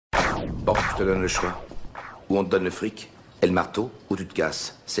Bon, je te donne le choix. Ou on te donne le fric, et le marteau, ou tu te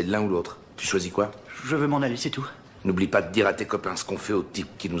casses. C'est l'un ou l'autre. Tu choisis quoi? Je veux m'en aller, c'est tout. N'oublie pas de dire à tes copains ce qu'on fait aux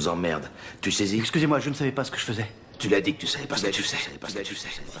types qui nous emmerdent. Tu saisis? Excusez-moi, je ne savais pas ce que je faisais. Tu l'as dit que tu savais pas ce que tu sais.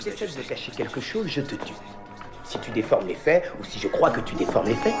 Si tu essaies de cacher quelque chose, je te tue. Si tu déformes les faits, ou si je crois que tu déformes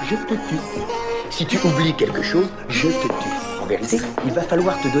les faits, je te tue. Si tu oublies quelque chose, je te tue. En vérité, il va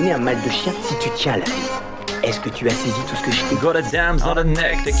falloir te donner un mal de chien si tu tiens à la vie. Est-ce que tu as saisi tout ce que je t'ai dit? Got a dams on the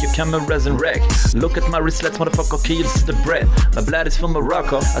neck, take your cameras and wreck. Look at my wristlets, motherfucker, kills the bread. My blood is from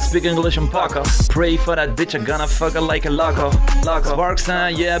Morocco, I speak English and Paco. Pray for that bitch, I'm gonna fuck her like a loco. Sparks,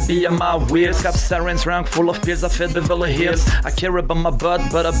 yeah, be on my wheels. Cap sirens, rank full of pills, I fed Beverly Hills. I care about my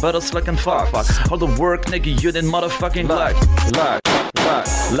butt, but I better sluck and fuck. All the work, nigga, you didn't motherfucking like.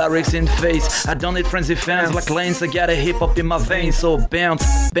 Lyrics in face, I don't need frenzy fans like lanes, I got a hip hop in my veins. So bounce,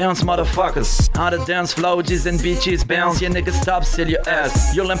 bounce motherfuckers. On the dance floor, G's and bitches bounce. Yeah nigga stop, sell your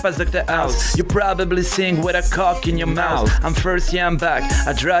ass. Your lamp is like the house. You probably sing with a cock in your mouth. I'm first, yeah I'm back.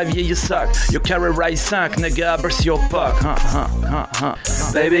 I drive, yeah you suck. You carry right sunk, nigga I burst your puck.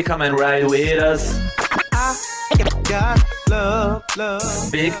 Baby come and ride with us. I got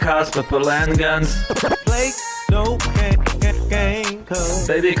love. Big cars, purple and guns. Play no game, cause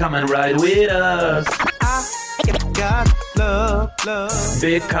Baby come and ride with us. I got love.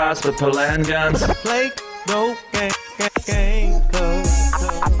 Big cars, purple and guns. Play no game, cause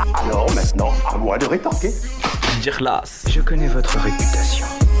Alors maintenant, à moi de rétorquer. J'éclasse. Je connais votre réputation.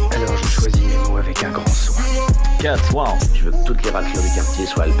 Alors je choisis mes mots avec un grand soin. 4, wow. Je veux que toutes les raclures du quartier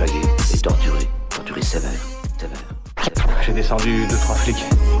soient alpaguées et torturées. Torturées sévère. J'ai descendu 2-3 flics.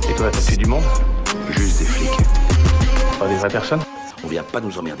 Et toi, t'as tué du monde? Juste des flics. Pas des vraies personnes? On vient pas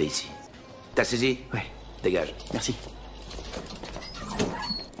nous emmerder ici. T'as saisi? Ouais. Dégage. Merci.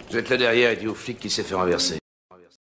 Jette-le derrière et dis au flic qu'il s'est fait renverser.